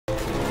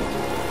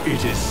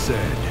It is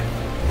said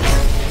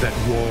that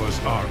wars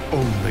are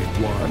only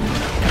won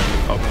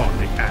upon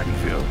the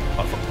anvil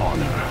of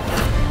honor.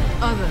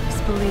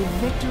 Others believe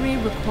victory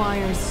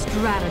requires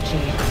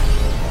strategy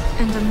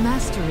and a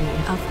mastery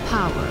of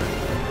power.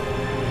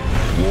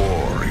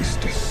 War is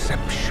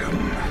deception.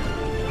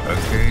 A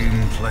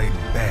game played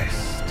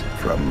best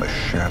from the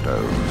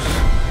shadows.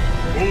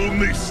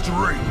 Only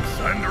strength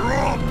and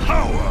raw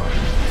power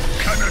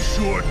can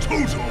assure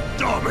total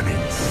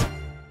dominance.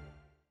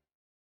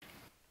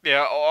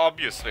 Yeah,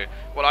 obviously.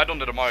 Well, I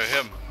don't admire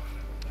him.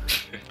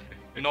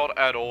 Not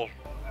at all.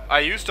 I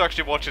used to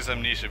actually watch his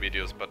Amnesia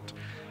videos, but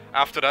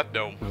after that,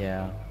 no.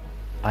 Yeah.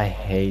 I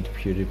hate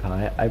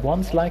PewDiePie. I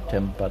once liked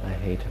him, but I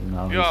hate him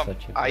now. Yeah, He's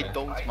such a I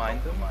don't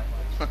mind them.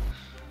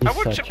 I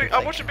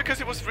watched it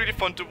because it was really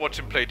fun to watch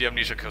him play the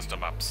Amnesia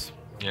custom maps.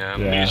 Yeah,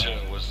 Amnesia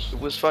was... It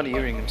was funny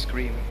hearing him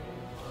scream.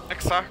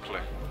 Exactly.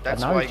 That's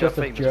now why he's I got just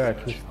a famous. jerk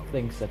who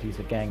thinks that he's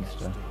a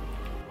gangster.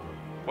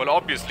 Well,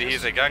 obviously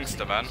he's a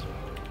gangster, man.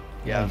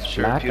 Yeah, He's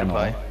sure, black and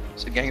PewDiePie. all.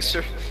 He's a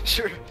gangster,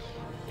 sure.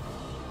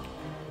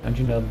 Don't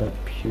you know that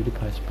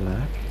PewDiePie's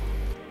black?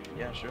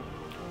 Yeah, sure.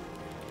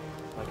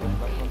 Like a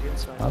black on the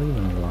inside. Not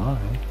even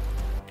lie.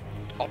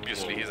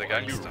 Obviously he's a You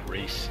gangster.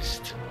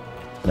 racist.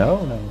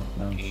 No.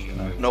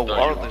 No, Thought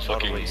Arl you were is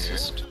not fucking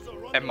racist.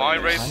 Am I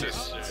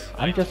racist?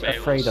 I'm just Male,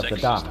 afraid of the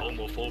sexist, dark.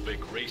 homophobic,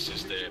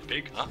 racist,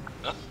 pig, huh?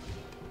 Huh?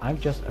 I'm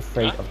just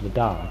afraid of the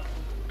dark.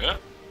 Yeah?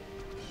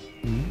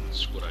 Hmm?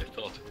 That's what I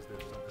thought.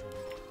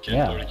 Can't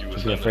Yeah, argue with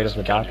to be afraid of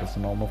the dark can is a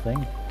normal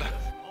thing.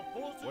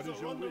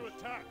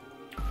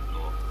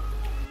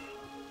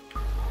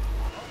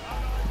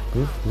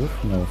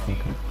 Woof, no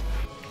fucking.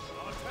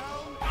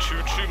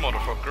 Choo-choo,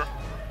 motherfucker.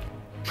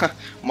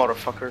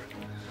 Motherfucker.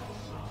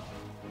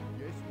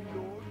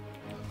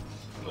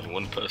 When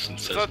one person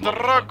says The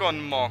motherfucker.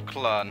 Dragon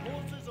Clan.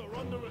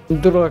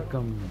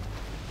 Dragon.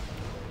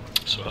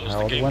 So how's the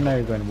Harold, game when are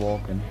you going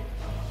walking?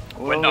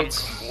 When Well, I'm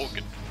it's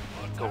walking.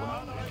 going.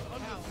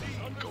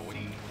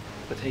 going?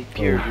 But hey,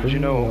 Pierre, did you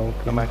know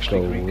I'm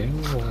actually Greek?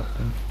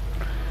 Walking.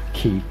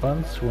 Keep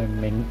on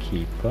swimming,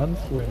 keep on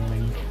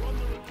swimming.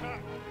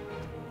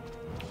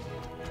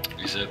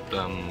 Is it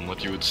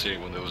what you would say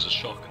when there was a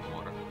shock in the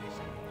water?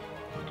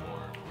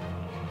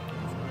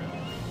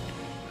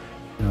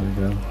 There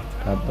we go.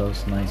 Got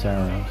those nice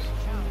arrows.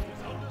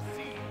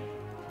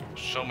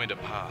 Show me the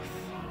path.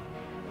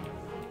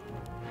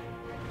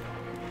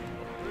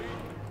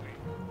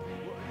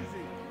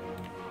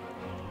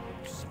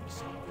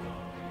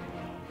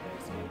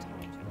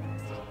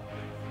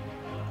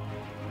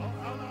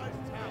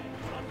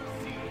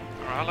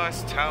 Our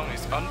allies' town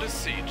is under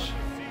siege.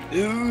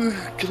 Ooh,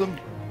 kill him.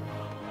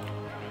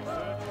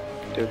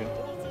 Dude.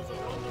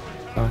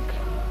 Fuck.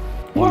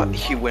 What? You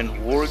He went so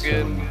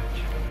worgen. much.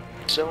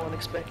 So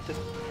unexpected.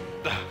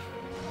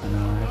 I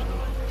know it.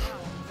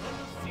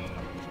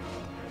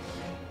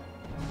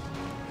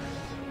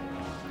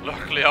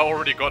 Luckily, I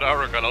already got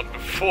Aragon out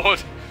before.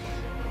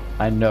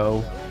 I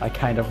know. I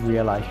kind of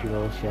realized you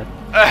little shit.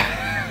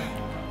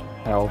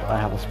 Harold, I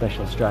have a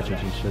special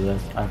strategy to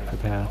this. I've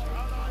prepared.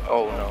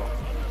 Oh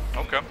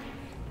no. Okay.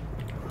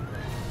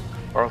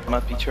 Or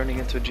might be turning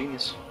into a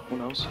genius. Who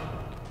knows?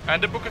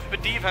 And the Book of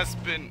Medivh has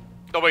been.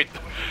 No wait,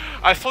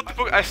 I saw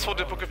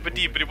the Book of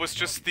Medivh, but it was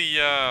just the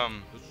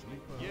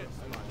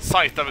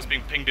site that was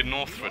being pinged in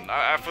Northrend.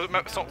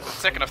 For a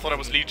second, I thought I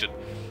was Legion.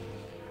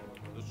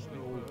 The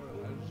snow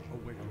has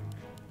awakened.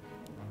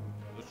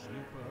 The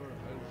sleeper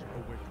has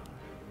awakened.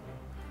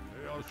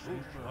 They are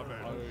soon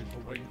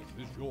awake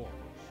is yours.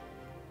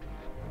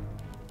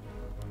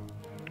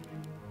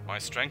 My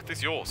strength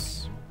is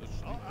yours.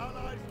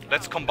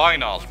 Let's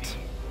combine alt.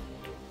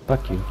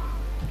 Fuck you.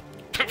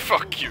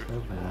 Fuck you. So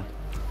bad.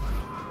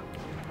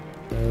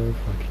 So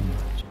fucking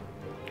much.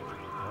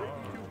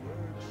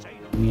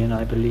 Me and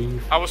I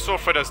believe. I was so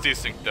afraid I was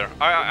desynced there.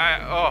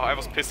 I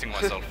was pissing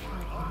myself.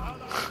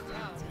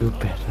 You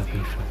better be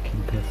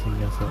fucking pissing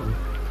yourself.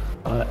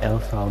 Or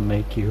else I'll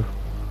make you.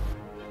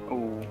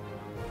 Oh,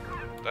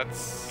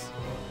 That's.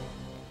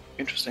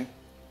 interesting.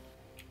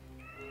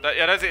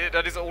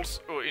 That is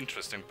also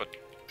interesting, but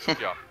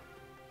yeah.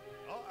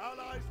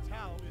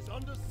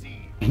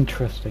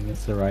 Interesting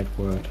is the right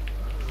word.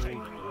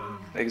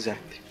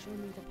 Exactly.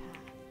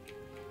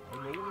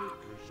 I'm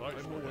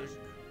awake.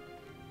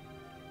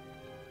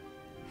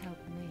 Help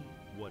me.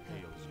 What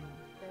ails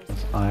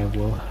you? I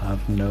will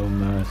have no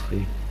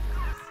mercy.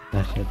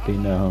 Let it be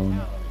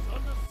known.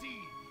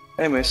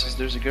 Hey, Maces,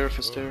 there's a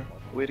Garifus there,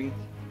 waiting.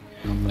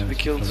 No mercy be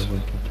killed. for the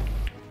wicked.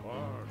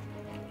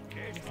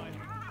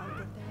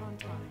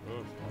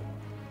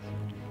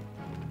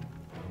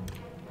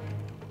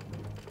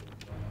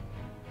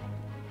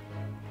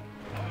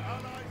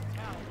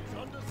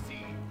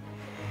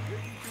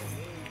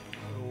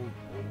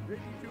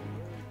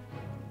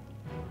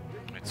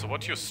 Wait, so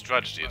what's your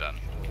strategy then?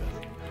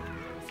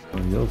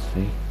 Well, you'll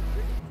see.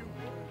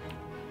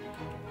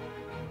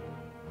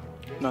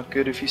 Not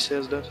good if he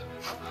says that.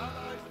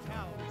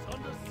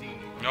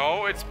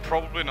 No, it's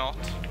probably not.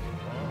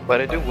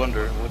 But I do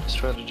wonder what the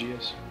strategy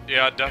is.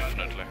 Yeah,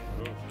 definitely.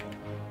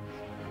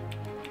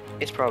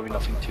 It's probably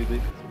nothing too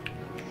big.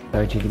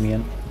 30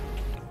 million.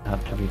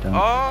 Have to be done.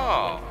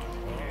 Oh!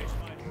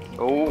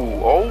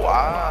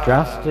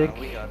 Drastic.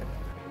 We got it.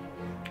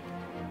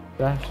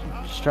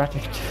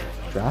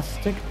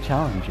 Drastic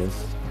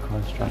challenges.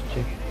 Called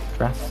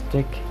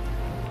drastic.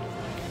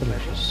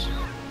 Measures.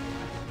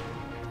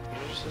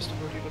 Is the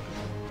word you're looking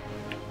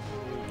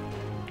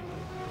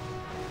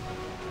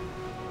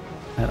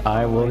for? And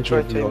I will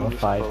Try give you to a move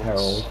fight, boats.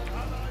 Herald.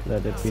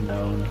 Let it be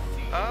known.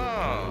 I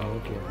Oh! will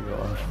give you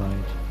a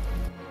fight.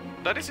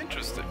 That is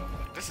interesting.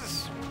 This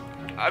is...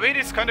 I mean,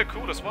 it's kind of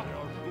cool as well.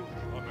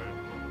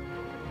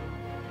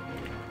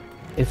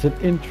 Is it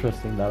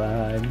interesting that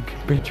I'm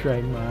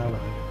betraying my ally?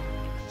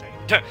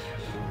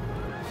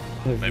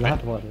 Is Maybe.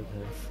 that what it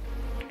is?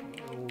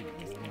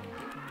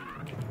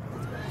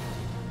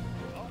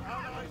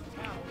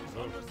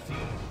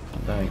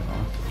 There you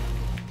are.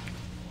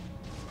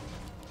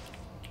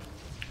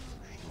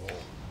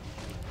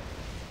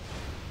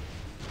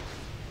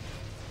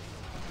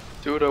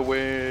 To the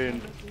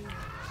wind.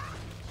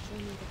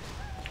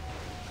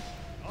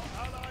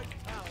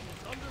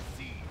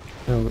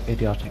 So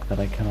idiotic that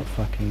I cannot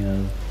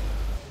fucking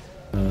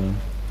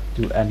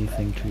do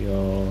anything to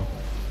your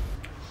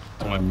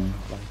like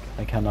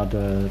I cannot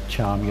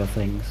charm your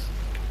things.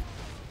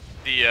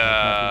 The,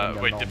 not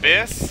even wait, the normal.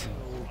 bears?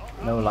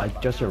 No,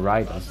 like just your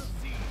riders.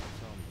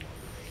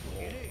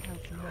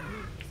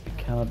 I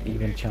cannot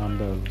even charm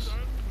those.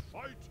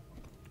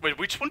 Wait,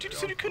 which one did you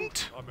say you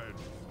couldn't?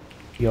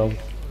 Your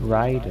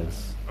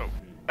riders. Oh.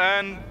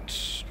 And...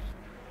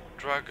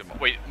 Dragon...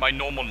 Wait, my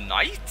normal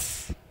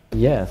knights?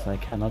 Yes, I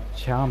cannot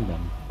charm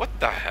them. What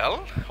the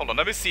hell? Hold on,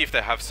 let me see if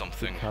they have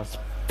something. Because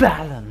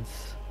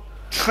balance.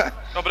 No,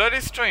 but that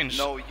is strange.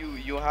 No,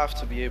 you have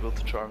to be able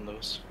to charm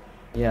those.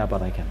 Yeah,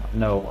 but I cannot.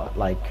 No,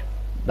 like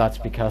that's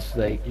because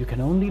you can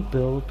only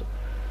build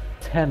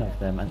 10 of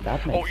them, and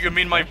that makes. Oh, you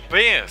mean my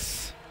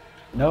bears?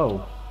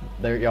 No,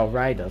 they're your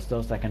riders,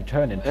 those that can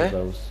turn into Eh?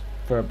 those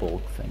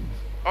furbolg things.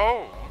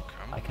 Oh,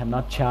 okay. I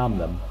cannot charm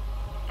them.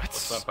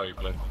 What's That's... up, how you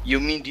play? You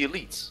mean the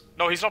elites?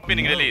 No, he's not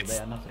meaning No, elites. they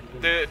are not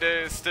elite.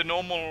 There's the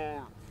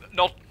normal...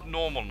 Not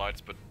normal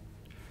knights, but...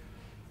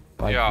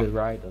 Like yeah. the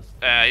riders.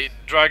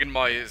 Dragon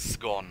Mai is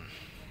gone.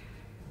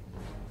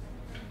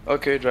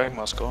 Okay,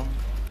 Dragma's gone.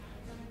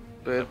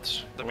 But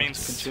That we'll means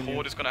have to continue.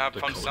 Horde is gonna have The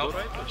punches Kodo out.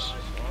 Riders?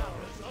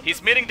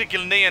 He's meeting the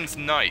Gilnean's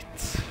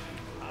knight.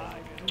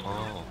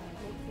 Oh.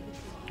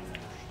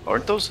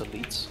 Aren't those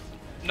elites?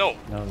 No,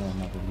 No, they're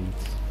not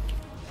elites.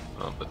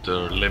 Oh, but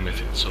they're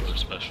limited, so they're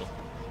special.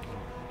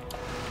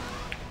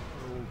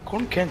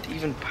 Korn can't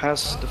even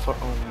pass the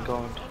oh my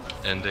god.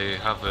 And they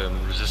have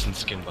resistant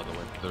skin, by the way.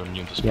 They're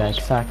immune to spells. Yeah,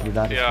 exactly.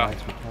 That is Yeah. why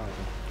it's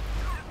retarded.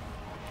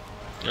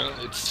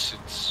 Yeah, it's.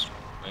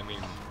 I mean,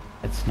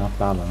 It's not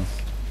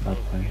balanced that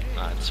way.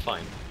 nah, it's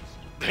fine.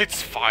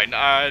 it's fine.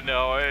 I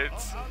know,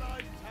 it's...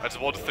 That's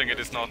one thing it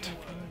is not.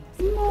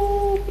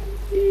 No,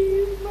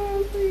 please,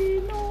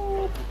 mercy,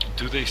 no.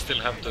 Do they still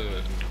have the?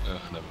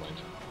 Never mind.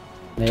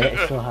 They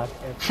still have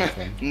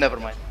everything. Never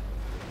mind.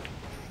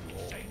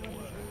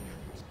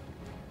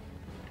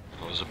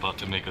 I was about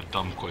to make a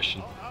dumb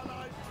question.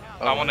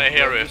 I wanna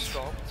hear you it.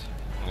 stopped.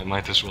 I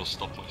might as well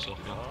stop myself.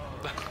 Yeah.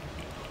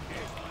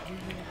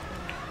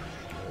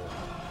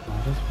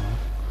 Might as well.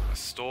 A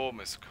storm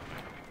is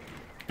coming.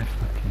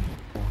 Fucking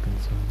walking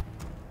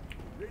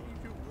so.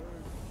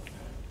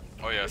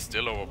 Oh yeah,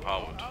 still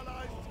overpowered.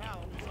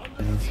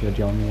 It's your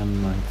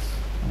Jonian knights.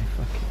 I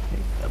fucking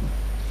hate them.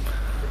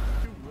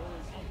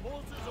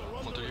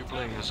 What are you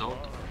playing as old?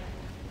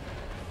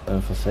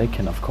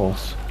 Forsaken, of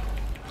course.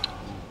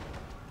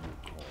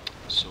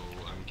 So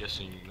I'm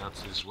guessing that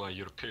is why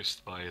you're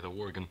pissed by the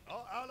worgen.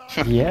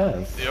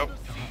 Yes. Yep.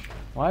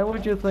 Why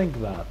would you think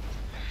that?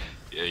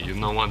 Yeah, you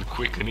know one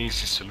quick and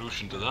easy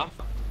solution to that?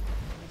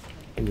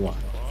 What?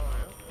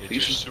 It's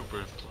your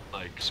super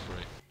plague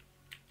spray.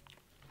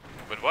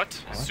 But what?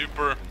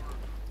 Super...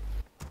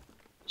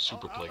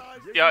 Super plague.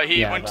 Yeah,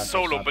 he Yeah, went that does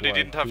solo, not but he work.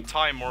 didn't have He-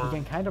 time You or...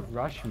 can kind of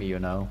rush me, you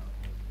know.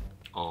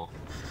 Oh.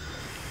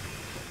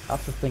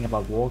 That's the thing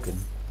about Worgen.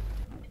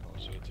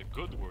 So it's a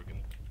good worgen.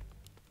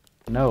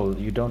 No,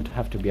 you don't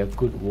have to be a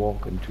good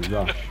Worgen to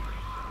rush.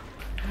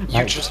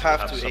 You just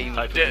have Have to some aim.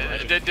 type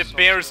of The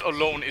bears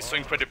alone is so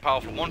incredibly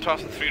powerful.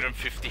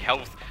 1350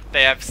 health.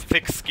 They have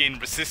thick skin,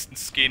 resistant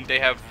skin. They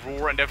have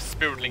roar and they have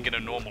spirit link in their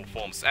normal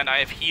forms. And I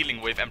have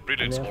healing wave and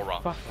brilliance They're aura.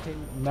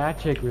 fucking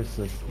magic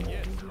resistant.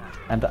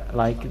 And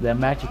like, they're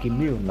magic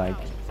immune, like...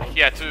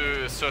 Yeah,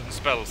 to certain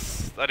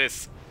spells. That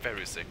is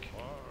very sick.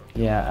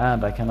 Yeah,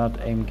 and I cannot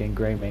aim against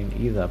Grey Mane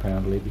either,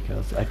 apparently,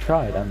 because I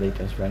tried and they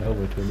just ran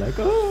over to him like,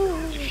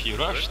 oh! If you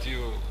rushed,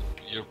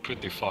 you're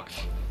pretty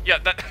fucked. Yeah,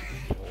 that...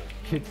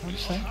 You don't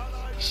say?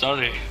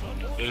 Sorry,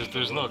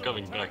 there's no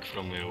coming back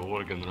from a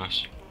worgen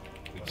rush.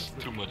 It's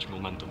too much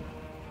momentum.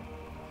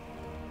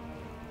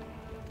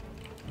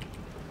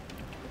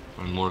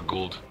 And more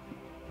gold.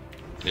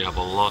 They have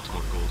a lot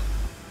more gold.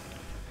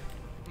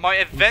 My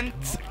event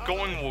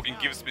going walking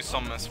gives me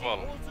some as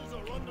well.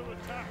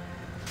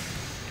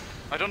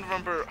 I don't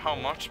remember how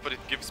much, but it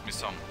gives me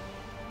some.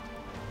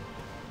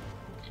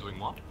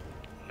 Doing what?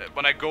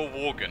 When I go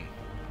worgen,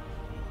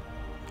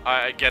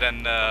 I get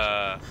an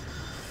I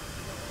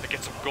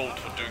get some gold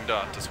for doing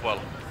that as well.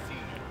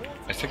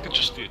 I think it's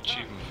just the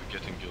achievement for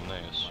getting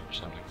Gilneas or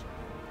something.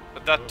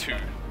 But that too.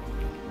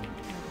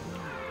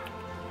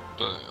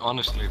 But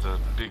honestly, the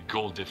big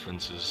goal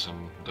difference is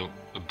the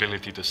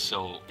ability to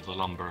sell the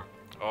lumber.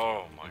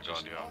 Oh my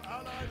god,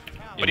 yeah.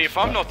 But if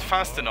I'm not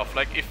fast enough,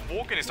 like if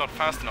worgen is not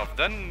fast enough,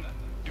 then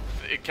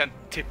it can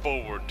tip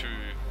over to...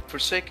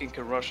 Forsaken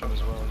can rush him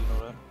as well, you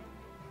know that?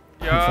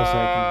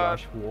 Yeah.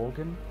 Rush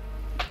worgen?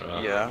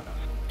 Yeah.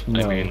 No.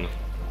 I mean,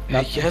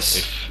 Not,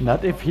 Yes.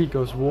 not if he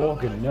goes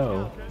worgen,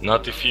 no.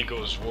 not if he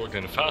goes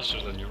worgen faster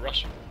than you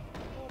rush him.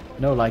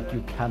 No, like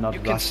you cannot You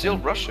rush can still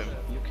him. rush him.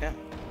 You can.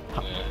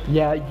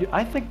 Yeah,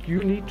 I think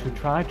you need to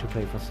try to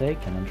play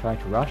Forsaken and try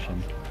to rush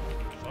him.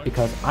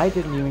 Because I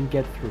didn't even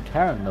get through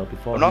Terranil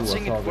before I'm he not was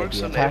saying it already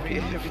works on attacking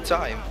every me.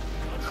 time.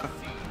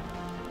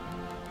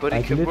 But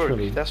Like it can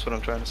literally. work. That's what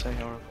I'm trying to say,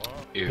 Harold.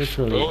 If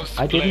Literally, both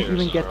I didn't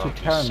players even get are to of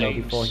the Terranil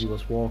same before he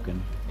was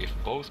walking. If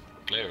both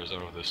players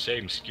are of the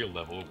same skill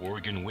level,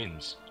 worgen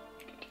wins.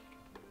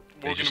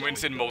 worgen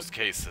wins in most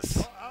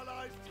cases.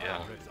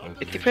 Yeah.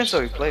 It depends how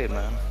you play it,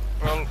 man.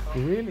 Well,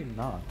 Really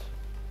not.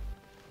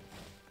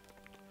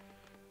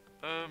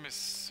 let me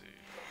see.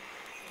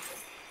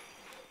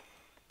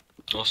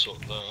 Also,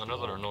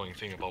 another annoying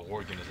thing about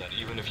worgen is that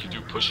even if you do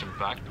push him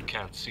back, you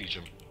can't siege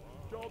him.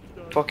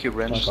 Fuck you,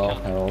 Wrench. Fuck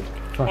off, Harold.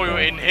 Fuck Oh, you're off.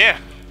 in here?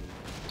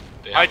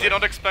 They I have, did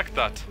like, not expect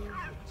that.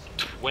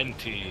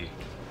 20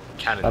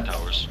 cannon That's-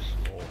 towers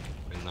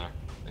in there,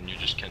 and you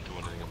just can't do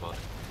anything about it.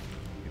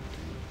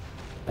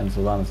 And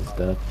Sylvanas is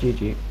dead.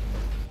 GG.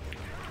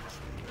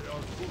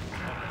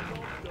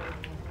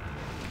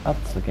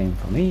 That's a game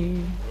for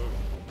me.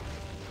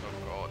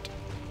 Oh god.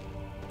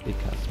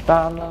 Because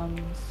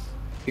balance.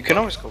 You can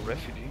always go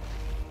refugee.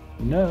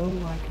 No,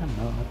 I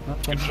cannot.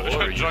 Not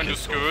from- Or you Join can the go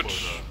for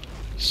Scourge.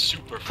 the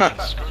super fun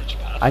Scourge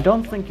path. I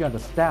don't think you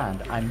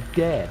understand. I'm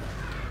dead.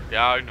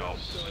 Yeah, I know.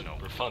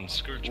 Super fun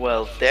Scourge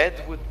Well,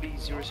 dead would be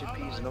 0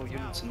 CPs, no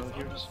units, no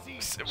heroes.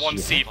 1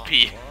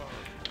 CP.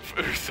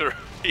 for Uther.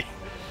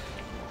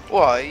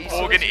 Why?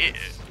 Worgen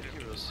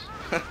Heroes.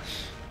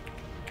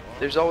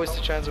 There's always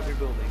the chance of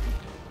rebuilding.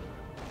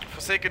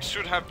 Forsaken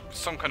should have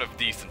some kind of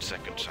decent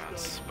second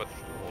chance, but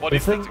what The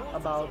is thing it?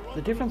 about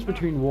the difference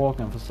between Worgen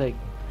and Forsaken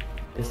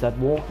is that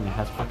Worgen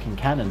has fucking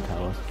cannon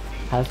towers,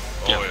 has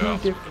Yeah. two yeah.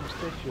 different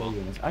special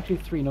units, actually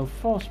three, no,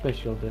 four different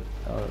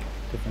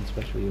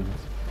special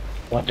units.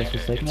 What does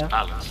Forsaken It's have?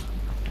 balanced.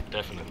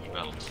 Definitely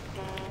balanced.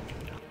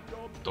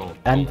 Don't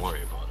And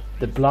worry about it.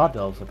 the Blood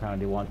Elves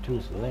apparently want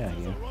too, so they are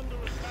here.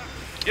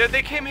 Yeah,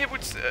 they came here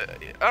with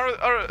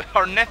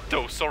our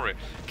Netto, sorry,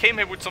 came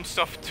here with some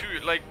stuff too,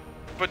 like,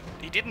 but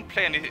he didn't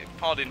play any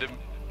part in the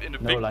No,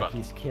 big like battle.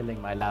 he's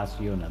killing my last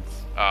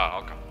units. Ah,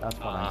 okay. That's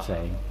what I'm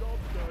saying.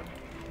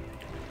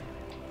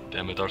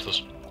 Damn it,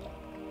 Arthas.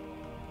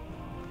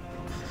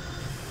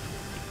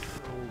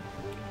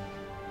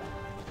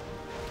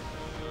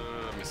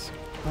 Let me see.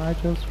 I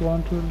just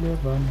want to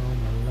live a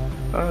normal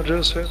life. I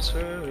just had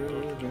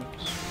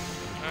servants.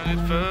 And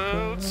it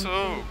felt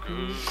so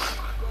good.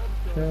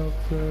 Felt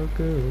so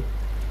good.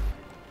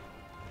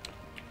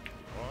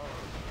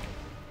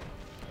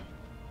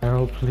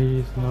 Harold,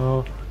 please,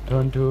 no,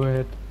 don't do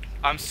it.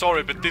 I'm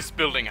sorry, but this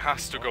building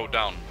has to go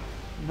down.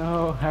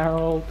 No,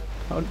 Harold,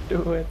 don't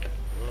do it.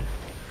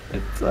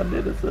 It's an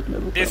innocent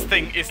little This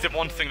building. thing is the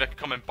one thing that could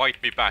come and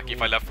bite me back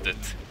if I left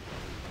it.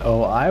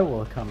 Oh, I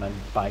will come and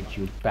bite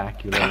you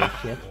back, you little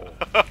shit.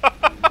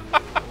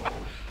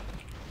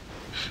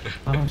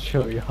 I'll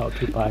show you how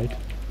to bite.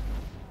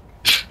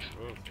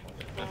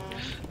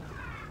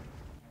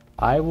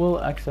 I will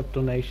accept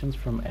donations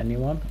from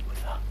anyone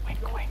with a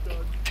wink wink.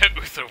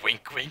 With a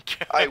wink wink.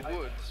 I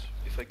would,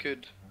 if I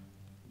could.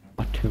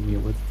 What to me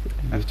with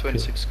I have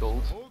 26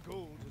 gold.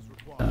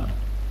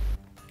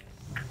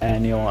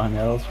 Anyone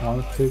else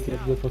wants to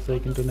get the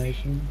Forsaken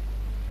donation?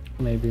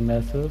 Maybe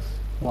Messes?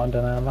 Want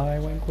an ally?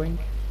 Wink wink.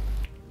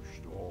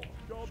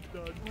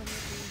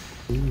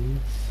 Please.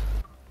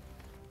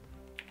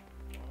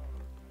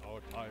 Our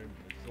time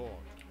is short.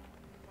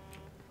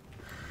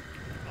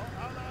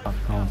 Of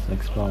course,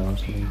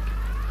 Explorers League.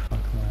 Fuck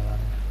my life.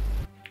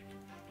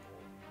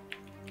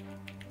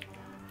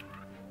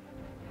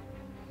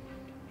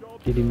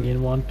 Did you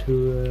mean want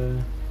to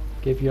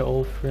give your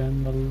old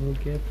friend a little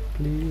gift,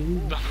 please?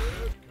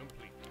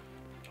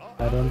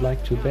 I don't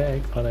like to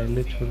beg, but I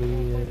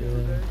literally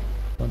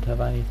don't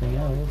have anything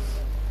else.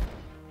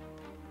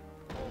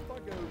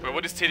 Wait,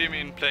 what is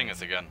Tyrion playing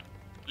as again?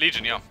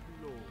 Legion, yeah.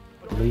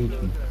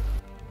 Legion.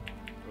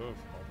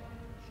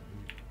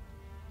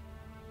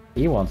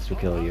 He wants to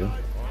kill you.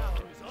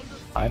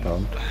 I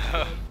don't.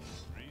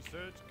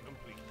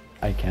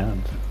 I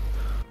can't.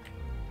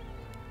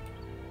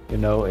 You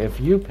know, if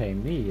you pay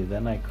me,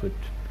 then I could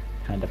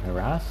kind of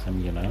harass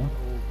him, you know?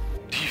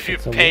 If you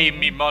It's a pay win.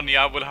 me money,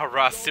 I will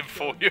harass him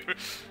for you.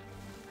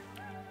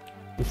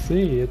 You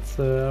see, it's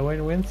a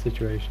win-win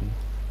situation.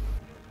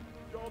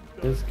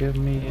 Just give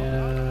me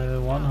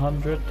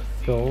 100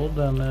 gold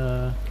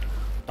and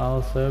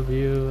I'll serve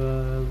you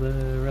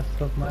the rest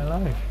of my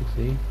life, you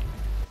see.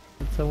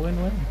 It's a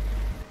win-win.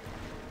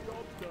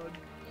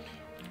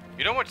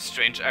 You know what's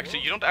strange,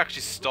 actually? You don't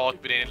actually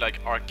start with any, like,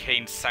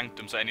 arcane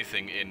sanctums or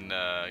anything in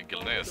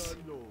Gilneas.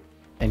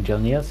 In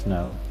Gilneas,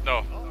 no.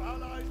 No.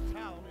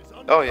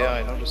 Oh yeah,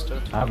 I noticed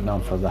that. I've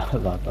known for that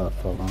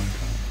for a long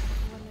time.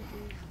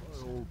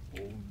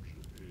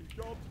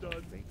 Job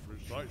done.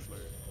 Precisely.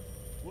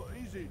 What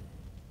is it?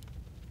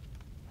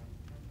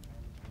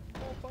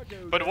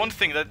 But one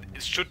thing that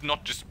it should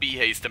not just be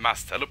here is the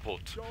mass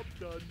teleport. Job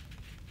done.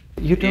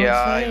 You don't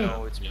Yeah, say. I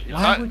know. It's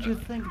Why would you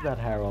think that,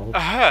 Harold?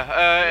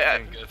 I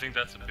think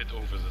that's a bit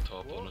over the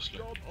top, honestly.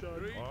 Job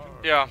done.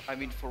 Yeah. I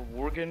mean, for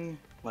worgen,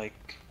 like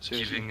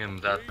seriously. Giving him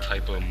that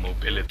type of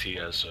mobility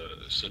as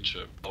such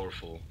a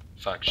powerful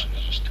faction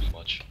is just too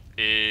much.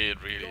 It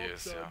really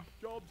is, yeah.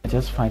 Job I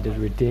just find it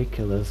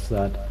ridiculous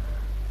that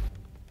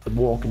the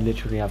Worgen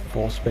literally have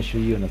 4 special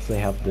units. They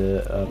have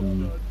the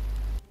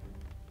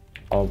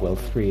oh well,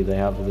 3. They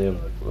have the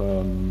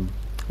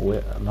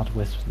not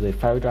wisps, the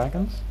fairy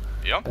dragons.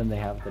 Yeah. Then they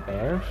have the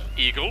bears.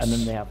 Eagles. And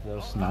then they have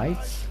those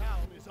knights.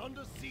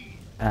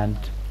 And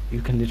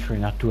you can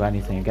literally not do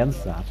anything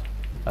against that.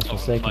 That's Oh,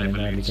 Forsaken in the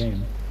early Flyblades.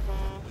 game.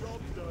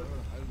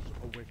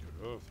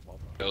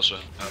 They also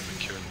have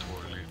the current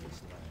Orly.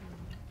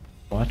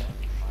 What?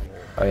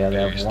 Oh yeah, they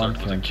You have one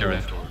start with the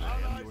current. current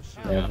Orly.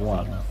 They have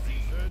one.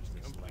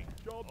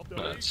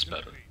 That's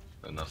better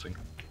than nothing.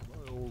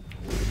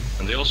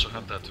 And they also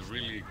have that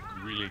really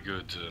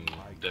good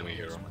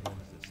demi-hero.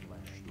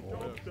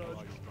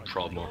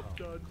 Problem.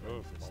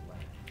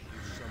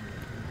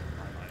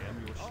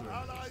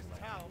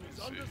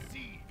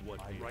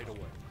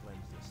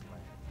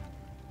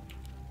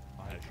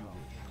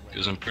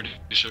 Because I'm pretty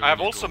sure... I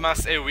have also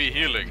mass AoE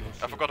healing.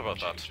 I forgot about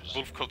that.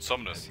 Wolf Cult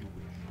Summoners.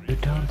 You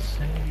don't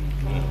say.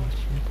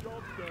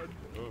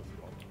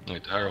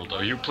 Wait, Harold,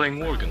 are you playing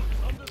Worgen?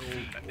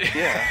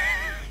 Yeah.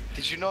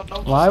 Did you not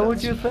notice Why that?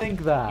 would you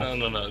think that?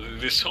 No.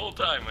 This whole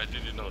time I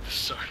didn't know this.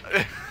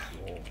 Sorry.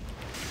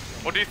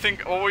 What do you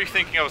think? What were you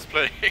thinking I was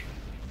playing?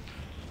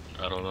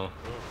 I don't know.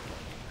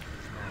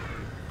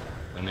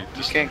 I need to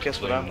You start can't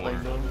guess what I'm more.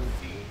 playing though.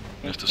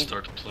 I have to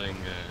start playing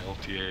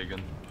LTA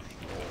again.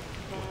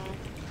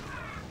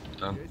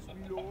 Damn. Yes, my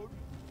lord.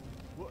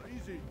 What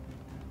is it?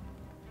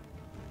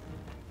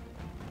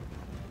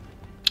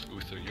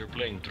 Uther, you're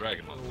playing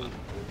Dragonmouth then?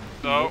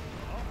 No.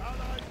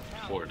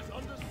 Horde.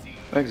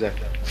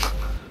 Exactly.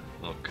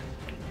 Okay.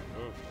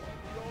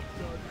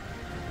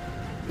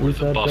 We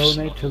shall buffs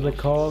donate not to the enough.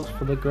 cause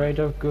for the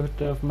greater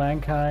good of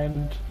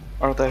mankind.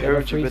 Aren't I Get a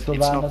heard you, free but it's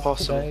not Sylvanas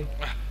possible. today.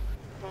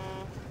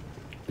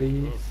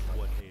 Please.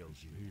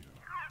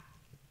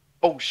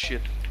 Oh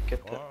shit.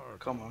 Get that.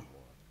 Come on.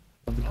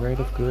 For the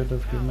greater good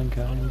of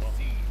humankind.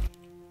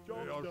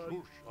 Job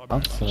done.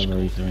 I'm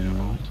celebrating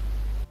that.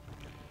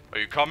 Are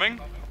you coming?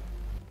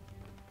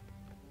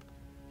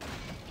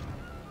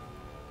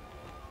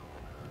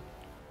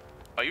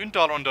 Are you in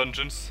Lordaeron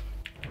dungeons?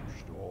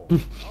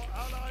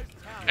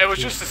 It was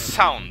just a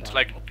sound,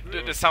 like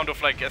the sound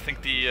of like I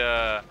think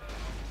the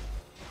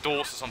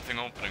doors or something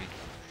opening.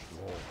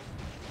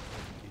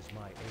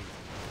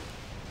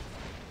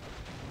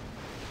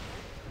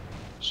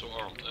 So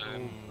Arnold,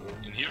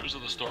 in Heroes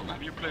of the Storm,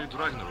 have you played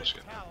Ragnaros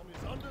yet?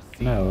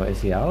 No,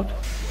 is he out?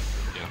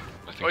 Yeah,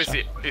 I think Oh, so.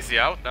 is he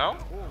out now?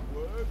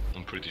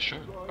 I'm pretty sure.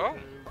 Oh,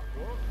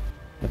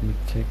 Let me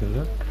take a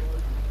look.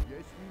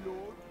 Yes,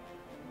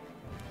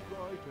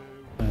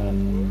 my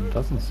lord.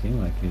 Doesn't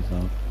seem like he's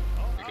out.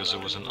 Because there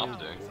was an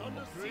update.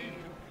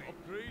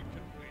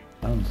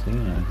 I don't see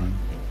anything.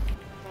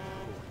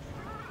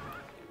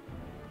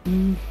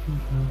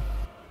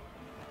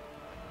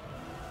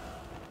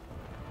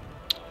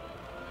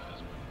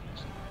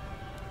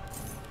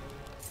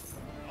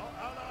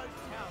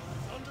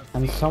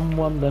 And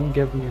someone then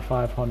give me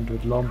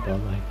 500 lumber,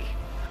 like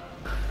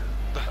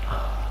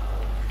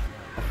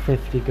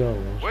 50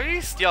 gold. where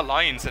is the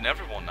Alliance and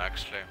everyone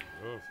actually?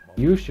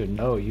 You should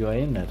know, you are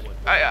in it.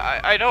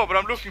 I know, but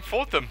I'm looking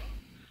for them.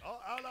 Our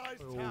allies'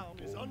 town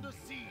is under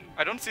siege.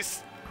 I don't see.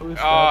 Who's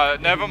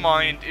that? Never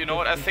mind. You know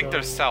what? I think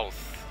they're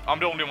south. I'm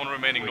the only one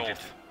remaining Wait,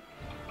 north.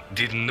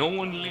 Did no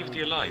one leave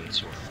the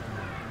Alliance, or?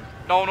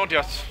 No, not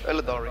yet.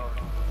 Eladari.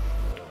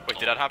 Wait,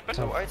 did that happen?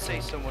 So I'd say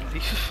someone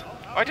leave.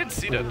 I didn't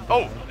see that.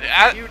 Oh,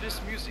 Hear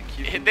this music.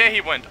 You there he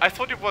went. I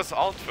thought it was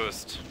alt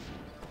first.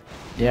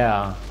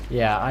 Yeah,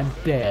 I'm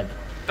dead.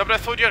 No, but I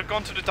thought you had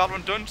gone to the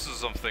Lordaeron dungeons or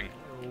something.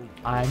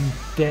 I'm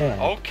dead.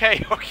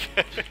 Okay,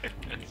 okay.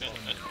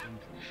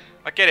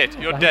 I get it.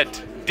 You're dead.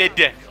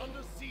 Dead.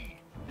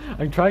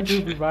 I'm trying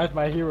to revive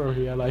my hero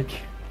here, like...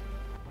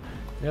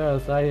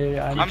 Yes,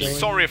 I'm I'm going-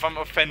 sorry if I'm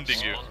offending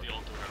you. Start the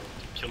altar,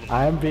 Harold. Kill him.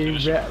 I'm being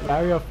Finish him.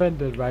 very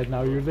offended right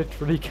now, you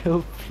literally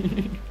killed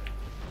me.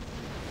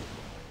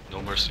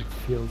 No mercy.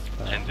 Feels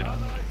bad. End him.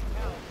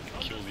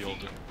 Kill the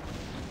altar.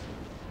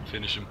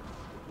 Finish him.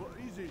 What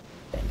is it?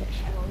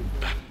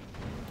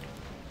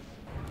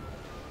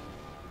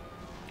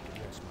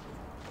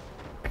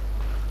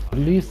 At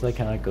least I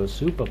cannot go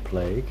super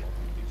plague.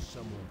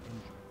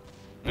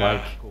 Yeah.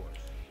 Like,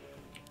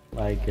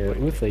 Like,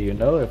 Uther, you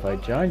know, if I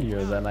join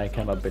you, then I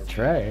cannot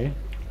betray.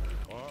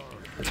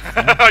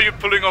 Are you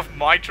pulling off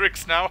my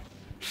tricks now?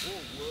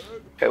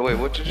 Hey, wait,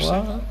 what did you say?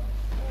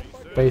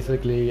 What?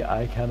 Basically,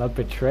 I cannot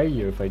betray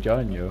you if I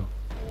join you.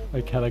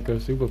 I cannot go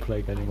Super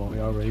Plague anymore. We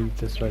already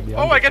destroyed the.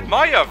 Oh, I get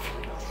Mayav!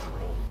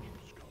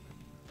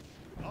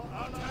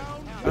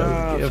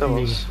 Give me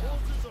Fellows.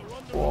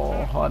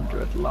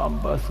 400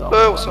 lumber.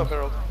 Oh, what's up,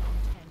 Harold?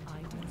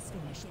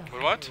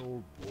 Wait, what?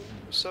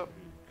 What's up?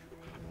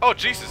 Oh,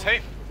 Jesus,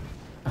 hey!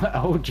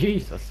 Oh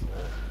Jesus!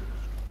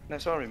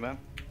 Nice army, man.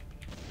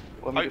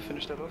 Want me to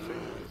finish that off for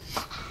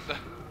you?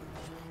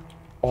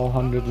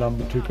 400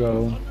 lumber to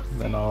go.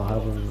 Then I'll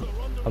have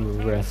a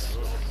rest.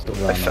 To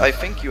run I off.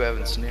 think you have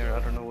Ensnare. I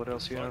don't know what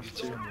else you have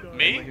to.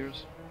 Me? My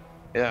heroes.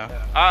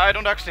 Yeah. I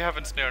don't actually have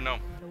Ensnare, no.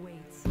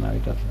 No, he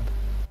doesn't.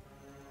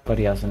 But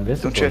he has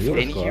invisible. Don't you have Hero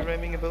any squad. hero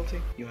aiming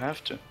ability? You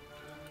have to.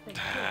 It's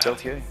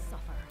LTA.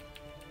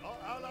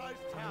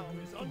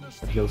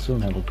 He'll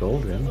soon have a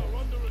golden. Well,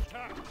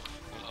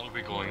 I'll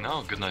be going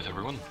now. Good night,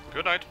 everyone.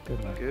 Good night.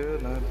 Good night.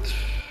 Good night.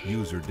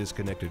 User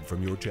disconnected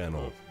from your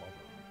channel.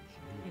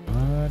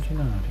 Naughty,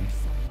 naughty.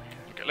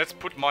 Okay, let's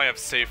put Mayav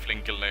safely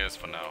in Gilneas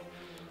for now.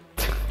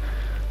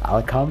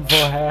 I'll come for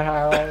her,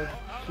 Harold.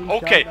 She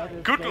Okay, shall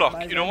not good escape luck.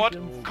 my You know what?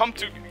 vengeance. Come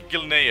to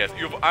Gilneas.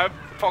 I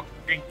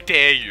fucking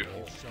dare you.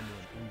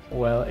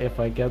 Well, if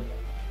I get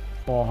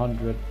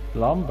 400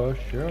 lumber,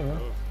 sure.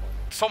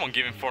 Someone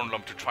give him 400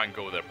 lump to try and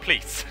go there,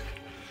 please.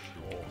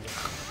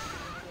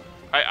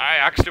 I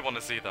actually want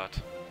to see that.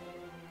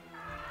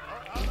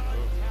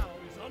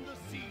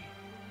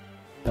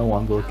 No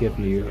one will give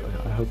you.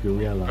 I hope you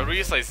realize.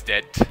 Marisa is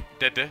dead.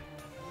 Dead.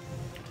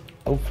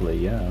 Hopefully,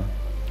 yeah.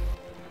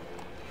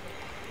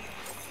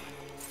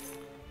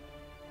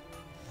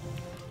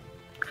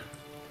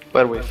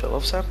 By the way,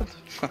 fill-offs happened?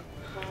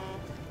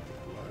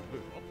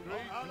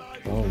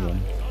 Well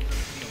then.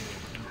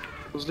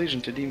 Who's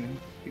Legion to Demon?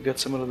 You got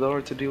some of the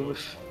dollar to deal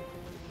with.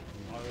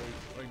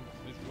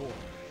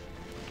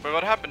 But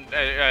what happened?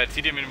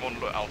 TDM in one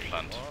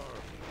Outland.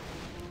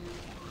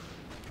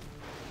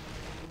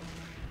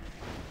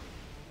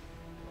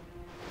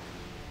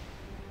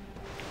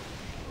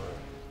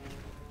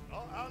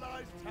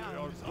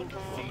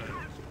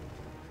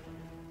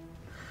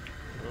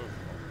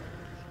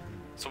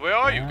 So where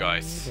are you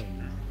guys?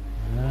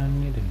 I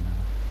need to know.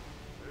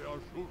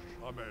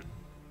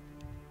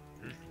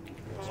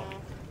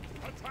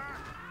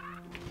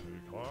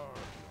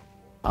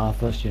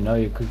 Arthas, you know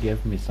you could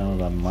give me some of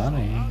that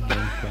money. Wink,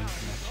 wink,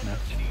 nudge,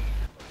 nudge.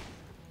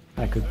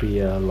 I could be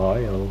a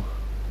loyal.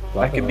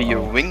 I can be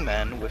your brother, or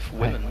wingman with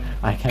women.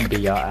 I can be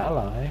your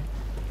ally.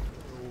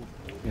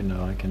 You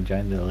know, I can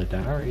join the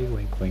Lordaeron.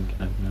 Wink, wink,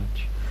 nudge,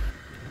 nudge.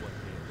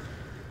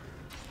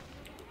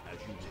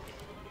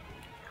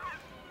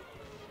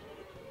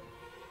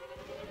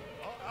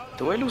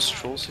 Do I lose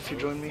trolls if you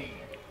join me?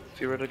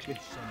 Theoretically.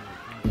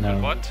 No,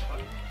 What?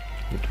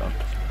 you don't.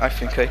 I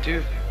think I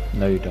do.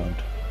 No, you don't.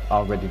 I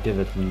already did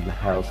it in the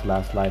Harold's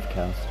last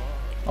livecast.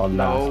 Or last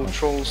No, one.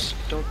 trolls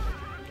don't.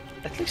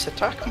 At least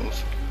attack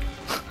move.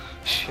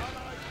 Shit.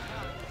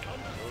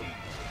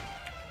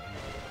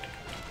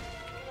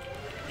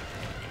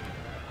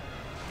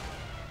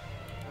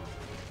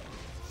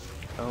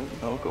 Oh,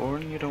 no,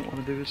 Goran, you don't want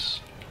to do this.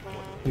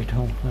 You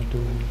don't want to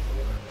do it.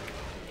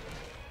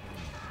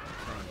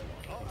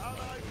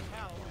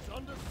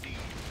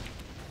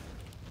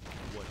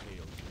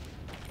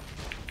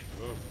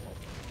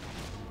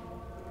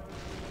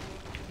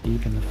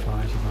 Deep in the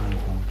fires of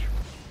Ironforge.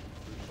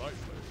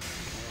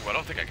 Oh, I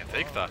don't think I can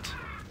take that.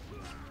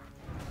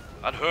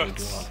 That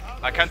hurts.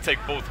 I can't take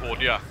both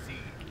Horde, yeah.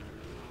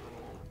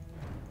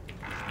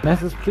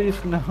 Messes,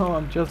 please, no,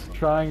 I'm just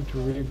trying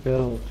to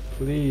rebuild.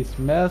 Please,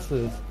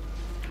 Messes.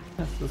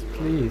 Messes,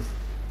 please.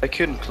 I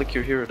couldn't click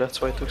your hero,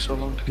 that's why it took so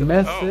long to kill.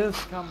 Messes,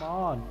 come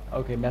on.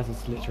 Okay,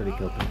 Messes literally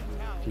killed me.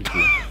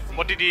 GG.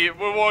 What did he...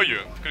 Where were you?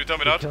 Can you tell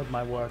me He that? killed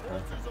my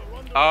worker.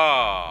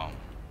 Ah.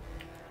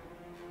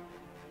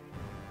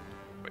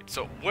 Wait,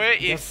 so where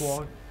is...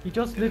 He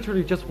just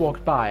literally just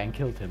walked by and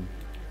killed him.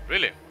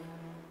 Really?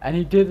 And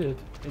he did it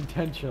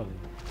intentionally.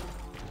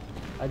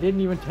 I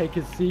didn't even take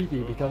his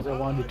CB because I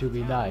wanted to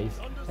be nice.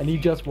 And he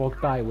just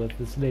walked by with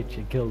the snitch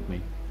and killed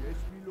me.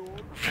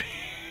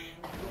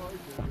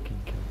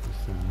 Fucking killed the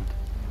seed.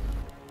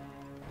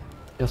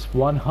 Just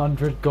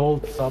 100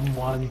 gold,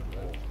 someone.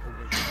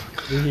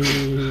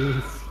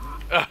 Please.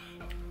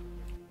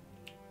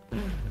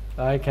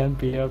 I can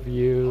be of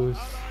use.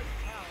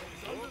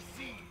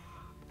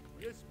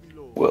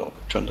 Well,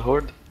 join the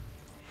Horde.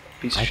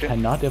 Piece of I shit.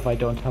 cannot if I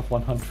don't have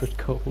 100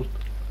 gold.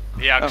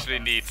 He actually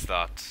needs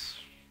that.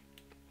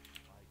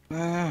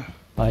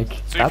 Like, So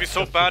if you that's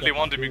so just badly what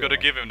want I him, you do. gotta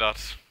give him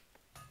that.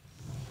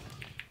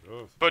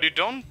 But you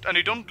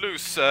don't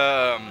lose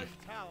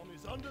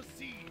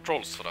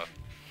trolls for that.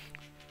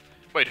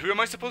 Wait, who am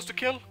I supposed to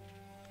kill?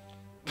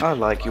 I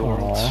like your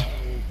world.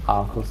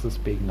 Aw, Arthas is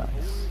being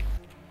nice.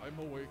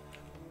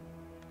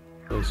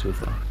 Goes with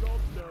her.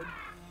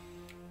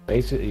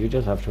 Basically, you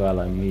just have to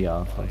ally me,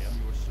 Arthas.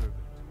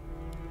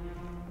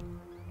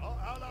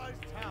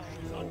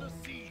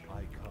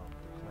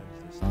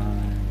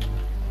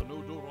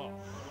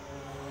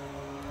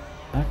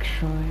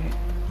 Actually,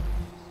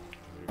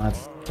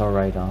 that's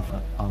alright,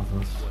 Arthur.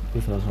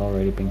 Arthur's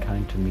already been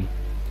kind to me.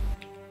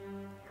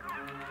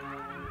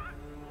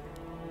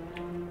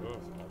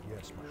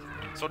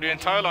 So the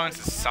entire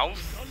alliance is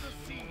south.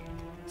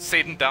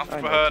 Satan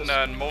Deathburn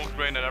and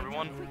Moldgrain and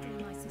everyone.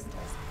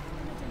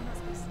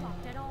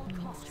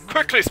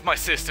 Quickly, my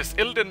sisters!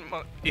 Illidan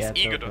is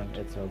eager to...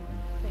 It's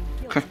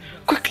open.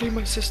 Quickly,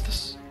 my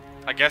sisters!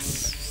 I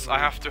guess I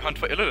have to hunt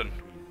for Illidan.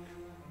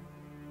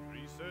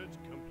 Research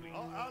complete.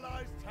 Our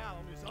allies'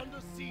 town is under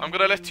siege. I'm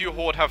gonna let you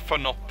Horde have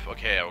fun up,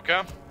 okay?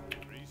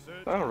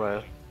 Research.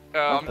 Alright.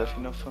 Not have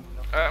enough fun.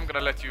 I'm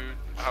gonna let you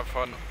have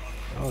fun.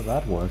 Oh,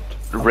 that worked.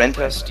 Rent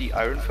has the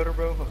Iron Feather,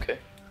 bro? Okay.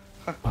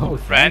 Oh,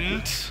 thank you.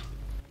 Rent?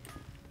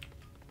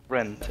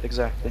 Rent,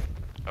 exactly.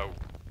 Oh.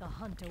 The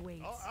hunt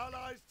awaits. Our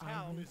allies'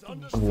 town is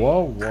under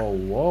Whoa, whoa,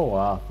 whoa,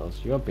 Arthur.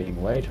 You're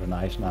being way too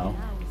nice now.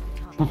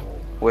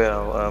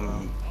 Well,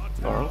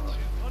 alright.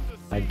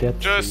 I did.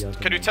 Just,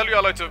 can you tell your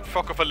ally to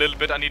fuck off a little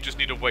bit? Just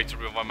need a way to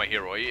revive my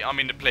hero. I'm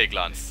in the Plague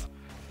Lands.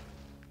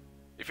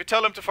 If you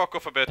tell him to fuck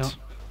off a bit...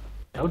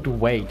 Don't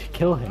wait.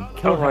 Kill him.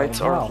 Kill him. Alright,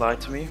 Wow. lie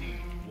to me.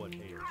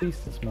 Please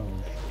this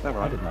moment. Never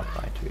I mind. did not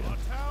lie to you.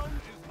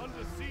 town is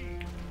under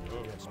siege.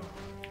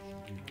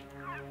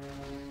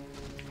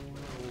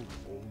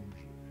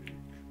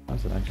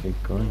 How's it actually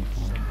going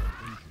for?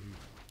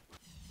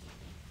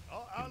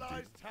 Our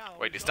allies' town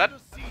Wait, is that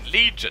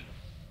Legion?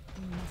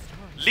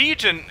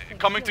 Legion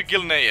coming to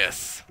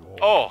Gilneas.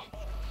 Oh.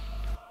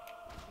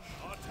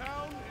 Our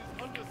town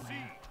is under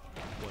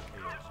siege.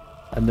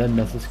 And then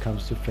Nessus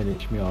comes to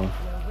finish me off.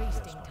 We're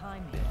wasting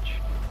time here. Bitch.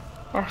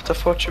 Oh, I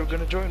thought you were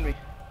gonna join me.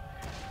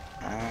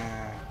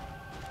 Ah.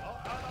 Our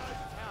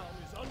allies' town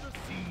is under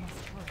siege.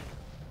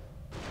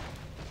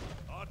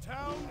 Our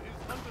town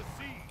is under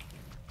siege.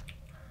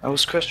 I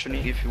was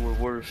questioning if you were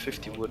worth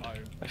 50 wood.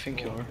 I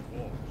think you are.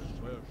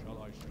 Where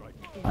shall I strike?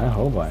 I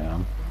hope I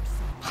am.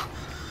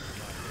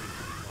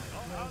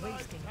 We're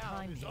wasting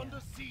time Is here. under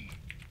siege.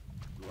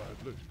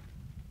 Gladly.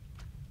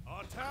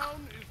 Our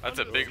town is That's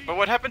a under big... siege. But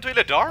what happened to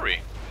Illidari?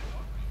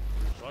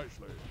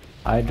 Precisely.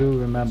 I do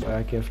remember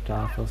a gift,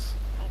 Arthur.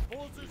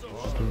 Forces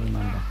I do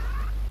remember.